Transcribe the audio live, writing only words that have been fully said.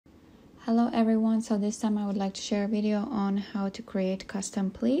Hello everyone, so this time I would like to share a video on how to create custom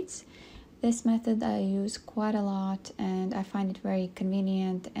pleats. This method I use quite a lot and I find it very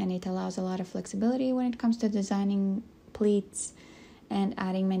convenient, and it allows a lot of flexibility when it comes to designing pleats and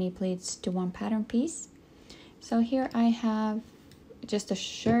adding many pleats to one pattern piece. So here I have just a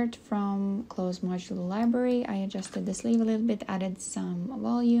shirt from Clothes Modular Library. I adjusted the sleeve a little bit, added some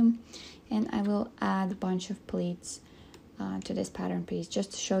volume, and I will add a bunch of pleats to this pattern piece just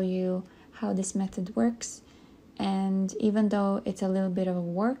to show you how this method works. And even though it's a little bit of a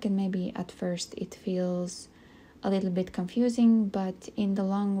work and maybe at first it feels a little bit confusing, but in the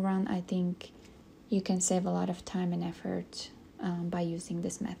long run I think you can save a lot of time and effort by using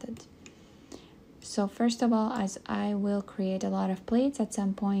this method. So first of all, as I will create a lot of pleats at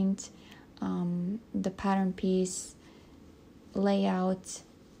some point, the pattern piece layout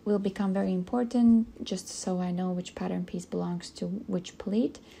will become very important, just so I know which pattern piece belongs to which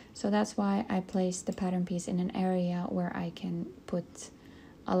pleat. So that's why I place the pattern piece in an area where I can put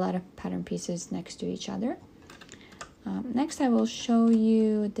a lot of pattern pieces next to each other. Next I will show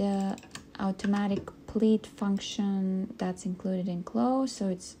you the automatic pleat function that's included in CLO. So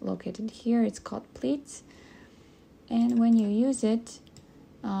it's located here, it's called Pleats, and when you use it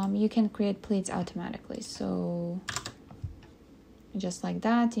you can create pleats automatically. So just like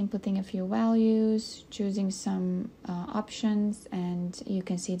that, inputting a few values, choosing some options, and you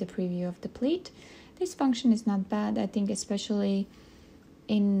can see the preview of the pleat. This function is not bad. I think especially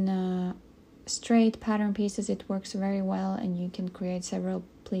in straight pattern pieces it works very well, and you can create several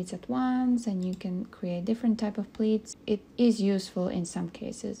pleats at once and you can create different type of pleats. It is useful in some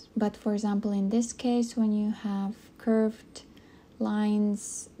cases, but for example in this case, when you have curved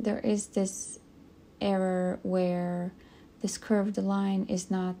lines, there is this error where this curved line is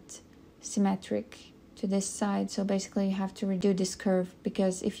not symmetric to this side. So basically you have to redo this curve,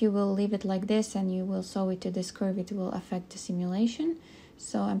 because if you will leave it like this and you will sew it to this curve, it will affect the simulation.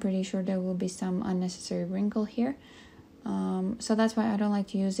 So I'm pretty sure there will be some unnecessary wrinkle here. So that's why I don't like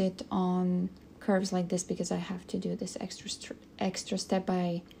to use it on curves like this, because I have to do this extra step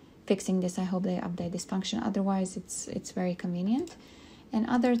by fixing this. I hope they update this function, otherwise it's very convenient. And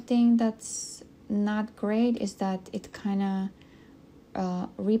other thing that's not great is that it kind of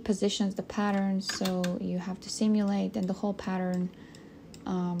repositions the pattern, so you have to simulate and the whole pattern.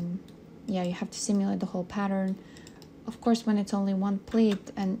 You have to simulate the whole pattern. Of course, when it's only one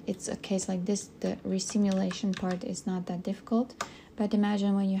pleat and it's a case like this, the resimulation part is not that difficult. But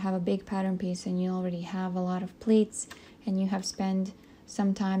imagine when you have a big pattern piece and you already have a lot of pleats and you have spent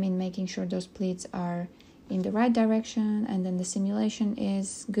some time in making sure those pleats are in the right direction, and then the simulation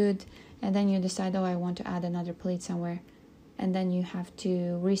is good, and then you decide, oh, I want to add another pleat somewhere, and then you have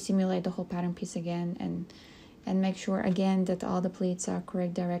to resimulate the whole pattern piece again and make sure again that all the pleats are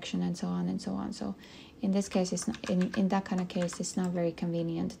correct direction, and so on and so on. So in this case, it's not, in that kind of case, it's not very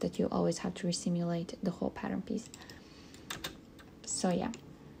convenient that you always have to resimulate the whole pattern piece. So yeah,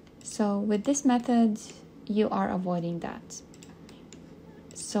 so with this method you are avoiding that.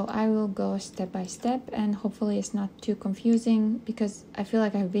 So I will go step by step, and hopefully it's not too confusing, because I feel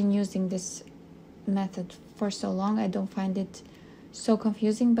like I've been using this method for so long. I don't find it so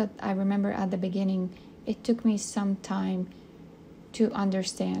confusing, but I remember at the beginning it took me some time to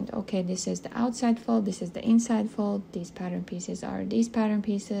understand, okay, this is the outside fold, this is the inside fold, these pattern pieces are these pattern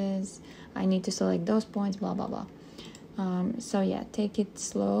pieces, I need to select those points, blah blah blah. So yeah, take it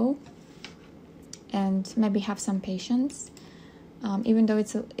slow and maybe have some patience. Even though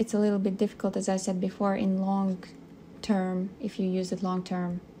it's a little bit difficult, as I said before, in long term, if you use it long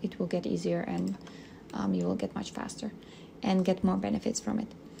term, it will get easier, and you will get much faster and get more benefits from it.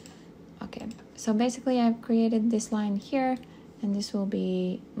 Okay, so basically I've created this line here, and this will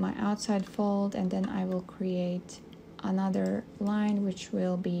be my outside fold, and then I will create another line which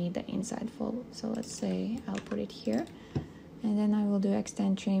will be the inside fold. So let's say I'll put it here, and then I will do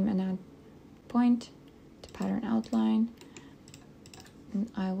extend, trim, and add point to pattern outline. And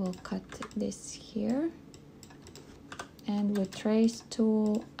I will cut this here, and with trace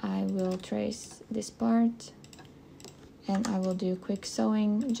tool I will trace this part, and I will do quick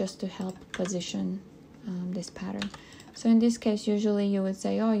sewing just to help position this pattern. So in this case, usually you would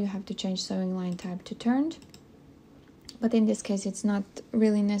say, oh, you have to change sewing line type to turned, but in this case it's not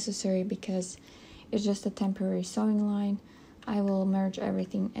really necessary because it's just a temporary sewing line. I will merge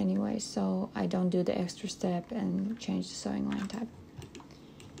everything anyway, so I don't do the extra step and change the sewing line type.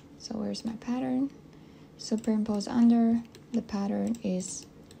 So where's my pattern? Superimpose under. The pattern is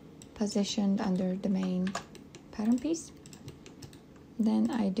positioned under the main pattern piece.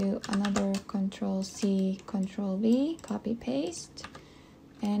 Then I do another Control C, Control V, copy paste,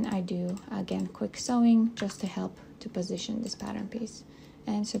 And I do, again, quick sewing just to help to position this pattern piece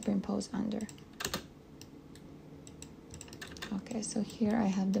and superimpose under. Okay, so here I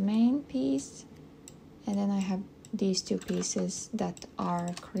have the main piece, and then I have these two pieces that are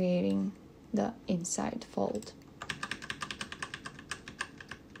creating the inside fold.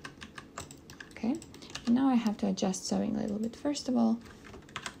 Okay, and now I have to adjust sewing a little bit. First of all,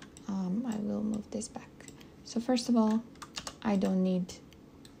 I will move this back. So first of all, I don't need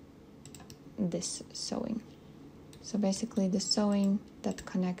this sewing. So basically the sewing that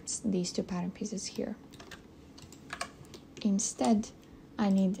connects these two pattern pieces here. Instead, I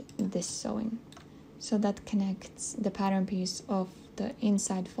need this sewing. So that connects the pattern piece of the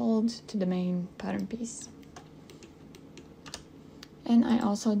inside fold to the main pattern piece. And I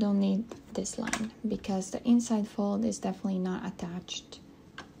also don't need this line because the inside fold is definitely not attached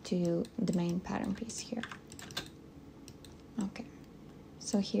to the main pattern piece here. Okay,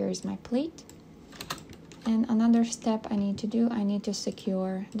 so here is my pleat. And another step I need to do, I need to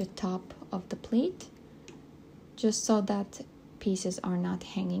secure the top of the pleat just so that pieces are not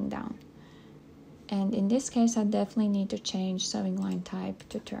hanging down. And in this case, I definitely need to change sewing line type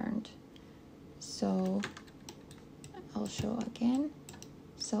to turned. So I'll show again.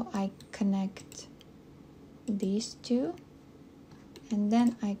 So I connect these two, and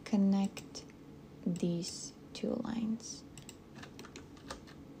then I connect these two lines.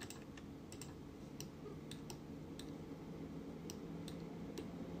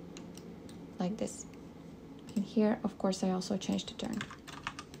 Like this. And here, of course, I also changed the turn.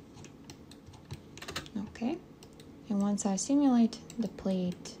 Okay, and once I simulate, the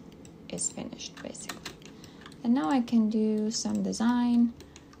pleat is finished basically. And now I can do some design.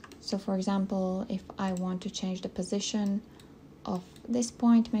 So for example, if I want to change the position of this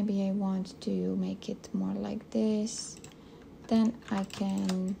point, maybe I want to make it more like this, then I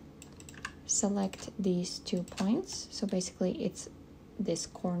can select these 2 points. So basically it's this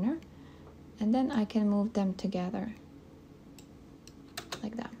corner, and then I can move them together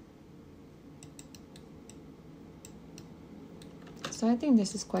like that. So I think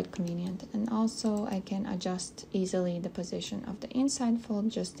this is quite convenient, and also I can adjust easily the position of the inside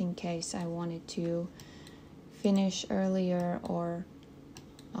fold just in case I wanted to finish earlier or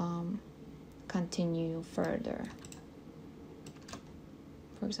continue further.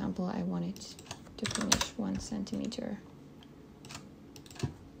 For example, I wanted to finish 1 centimeter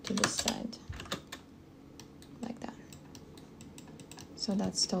to this side, like that. So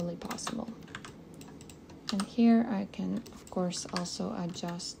that's totally possible. And here I can, of course, also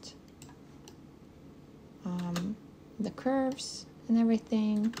adjust the curves and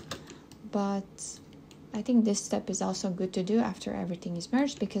everything, but I think this step is also good to do after everything is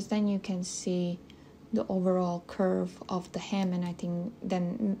merged, because then you can see the overall curve of the hem, and I think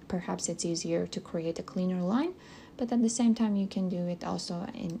then perhaps it's easier to create a cleaner line, but at the same time you can do it also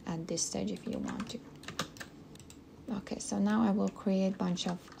at this stage if you want to. Okay, so now I will create a bunch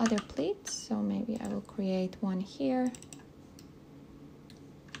of other pleats. So maybe I will create one here.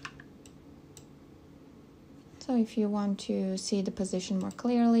 So if you want to see the position more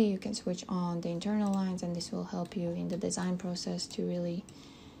clearly, you can switch on the internal lines, and this will help you in the design process to really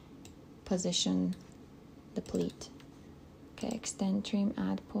position the pleat. Okay, extend, trim,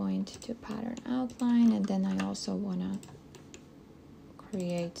 add point to pattern outline, and then I also want to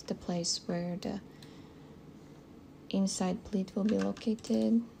create the place where the inside pleat will be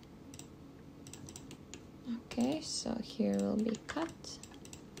located. Okay, so here will be cut.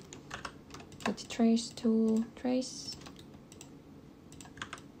 With the trace tool, trace.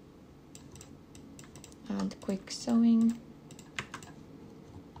 Add quick sewing.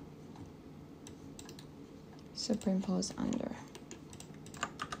 Superimpose under.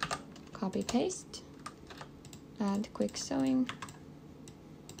 Copy paste. Add quick sewing.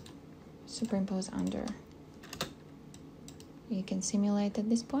 Superimpose under. You can simulate at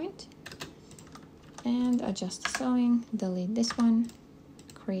this point and adjust the sewing, delete this one,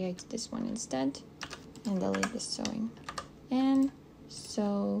 create this one instead, and delete this sewing, and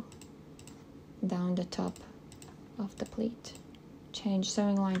sew down the top of the pleat. Change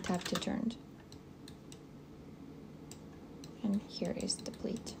sewing line type to turned. And here is the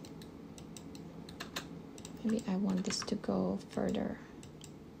pleat. Maybe I want this to go further.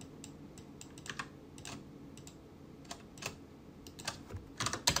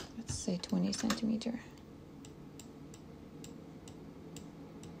 Say 20 centimeter.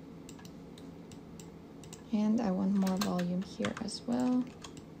 And I want more volume here as well.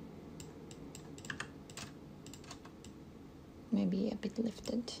 Maybe a bit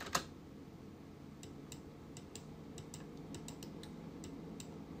lifted.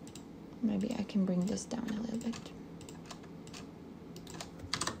 Maybe I can bring this down a little bit.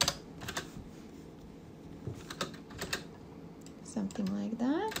 Something like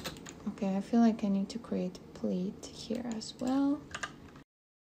that. Okay, I feel like I need to create a pleat here as well.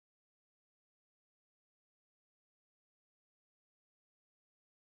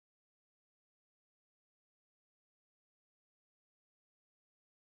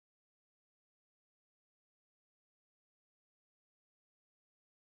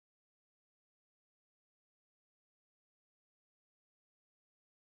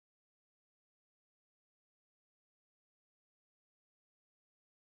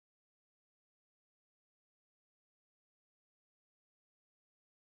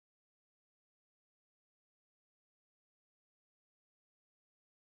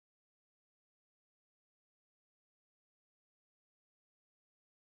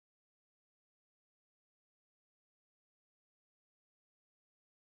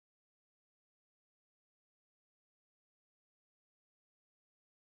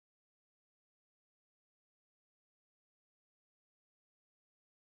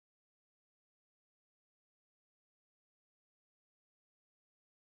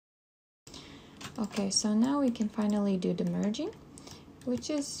 Okay, so now we can finally do the merging, which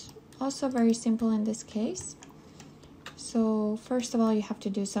is also very simple in this case. So first of all, you have to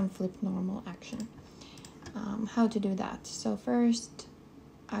do some flip normal action. How to do that? So first,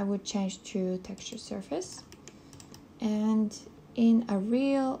 I would change to texture surface, and in a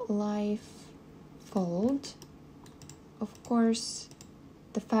real life fold, of course,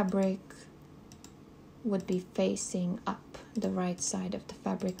 the fabric would be facing up. The right side of the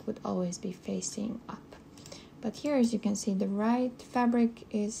fabric would always be facing up. But here, as you can see, the right fabric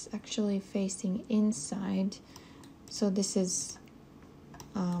is actually facing inside. So this is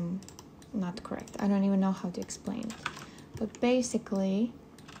not correct. I don't even know how to explain it. But basically,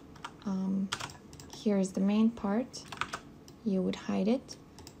 here is the main part. You would hide it.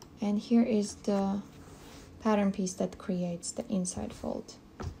 And here is the pattern piece that creates the inside fold.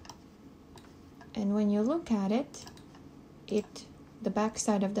 And when you look at it, the back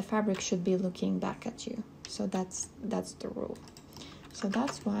side of the fabric should be looking back at you. So that's the rule. So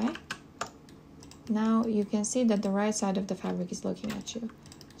that's why now you can see that the right side of the fabric is looking at you.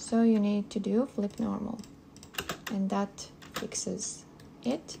 So you need to do flip normal, and that fixes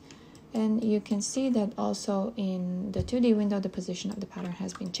it. And you can see that also in the 2D window, the position of the pattern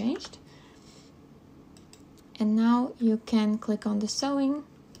has been changed. And now you can click on the sewing,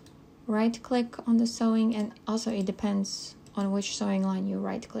 right click on the sewing, and also it depends on which sewing line you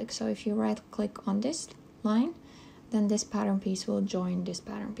right click. So if you right click on this line, then this pattern piece will join this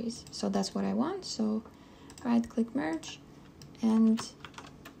pattern piece. So that's what I want. So right click merge, and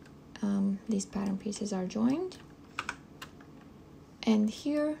these pattern pieces are joined. And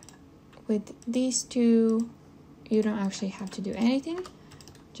here with these two, you don't actually have to do anything.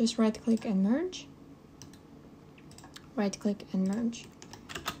 Just right click and merge, right click and merge.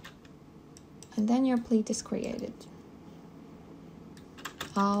 And then your pleat is created,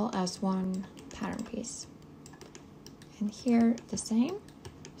 all as one pattern piece. And here the same.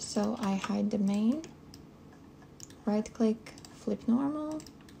 So I hide the main, right click, flip normal,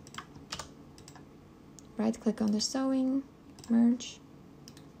 right click on the sewing, merge,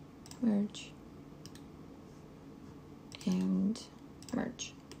 merge, and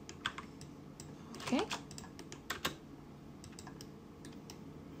merge. Okay.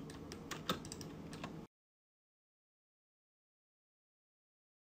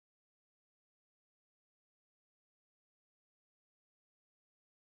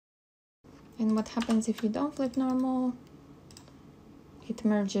 And what happens if you don't flip normal? It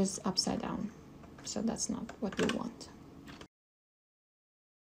merges upside down. So that's not what we want.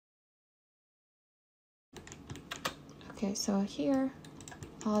 Okay, so here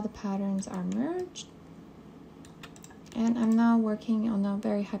all the patterns are merged. And I'm now working on a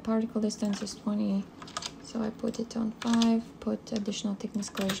very high particle distance, is 20. So I put it on 5, put additional thickness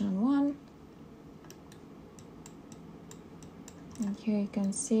collision on 1. And here you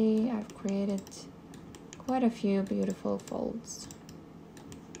can see I've created quite a few beautiful folds.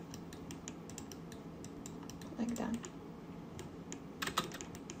 Like that.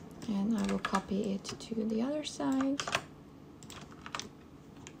 And I will copy it to the other side.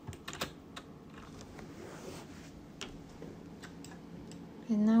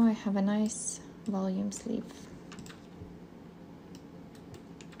 And now I have a nice volume sleeve.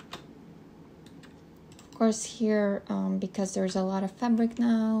 Of course here, because there's a lot of fabric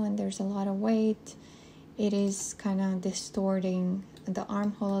now and there's a lot of weight, it is kind of distorting the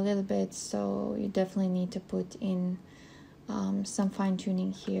armhole a little bit, so you definitely need to put in some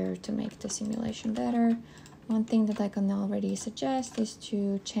fine-tuning here to make the simulation better. One thing that I can already suggest is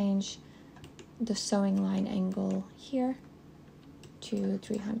to change the sewing line angle here to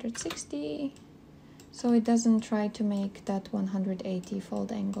 360, so it doesn't try to make that 180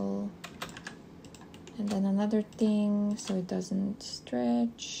 fold angle. And then another thing, so it doesn't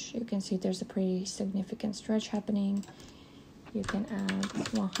stretch. You can see there's a pretty significant stretch happening. You can add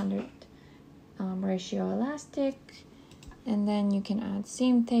 100 ratio elastic, and then you can add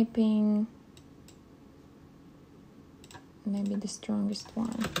seam taping, maybe the strongest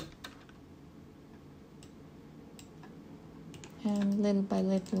one. And little by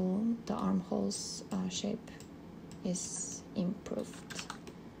little, the armholes shape is improved.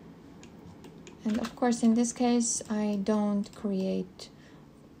 And of course, in this case, I don't create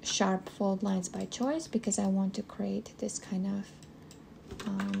sharp fold lines by choice because I want to create this kind of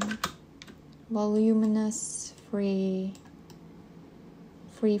voluminous,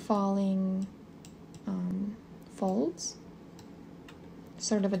 free-falling folds,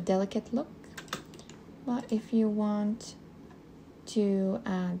 sort of a delicate look. But if you want to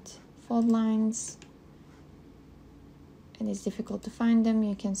add fold lines and it's difficult to find them,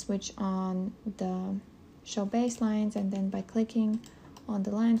 you can switch on the show baselines, and then by clicking on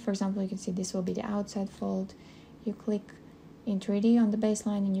the line, for example, you can see this will be the outside fold. You click in 3D on the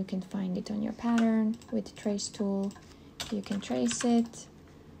baseline and you can find it on your pattern with the trace tool. You can trace it,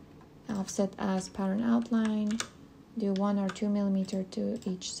 offset as pattern outline, do 1 or 2 millimeter to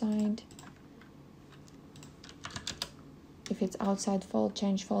each side. If it's outside fold,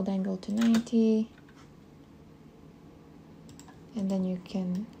 change fold angle to 90. And then you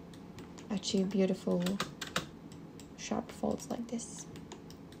can achieve beautiful sharp folds like this.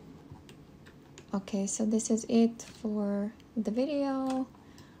 Okay, so this is it for the video.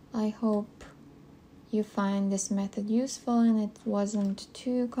 I hope you find this method useful and it wasn't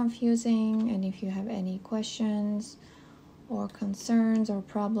too confusing. And if you have any questions or concerns or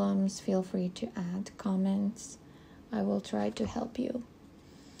problems, feel free to add comments. I will try to help you.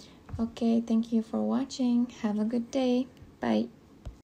 Okay, thank you for watching. Have a good day. Bye.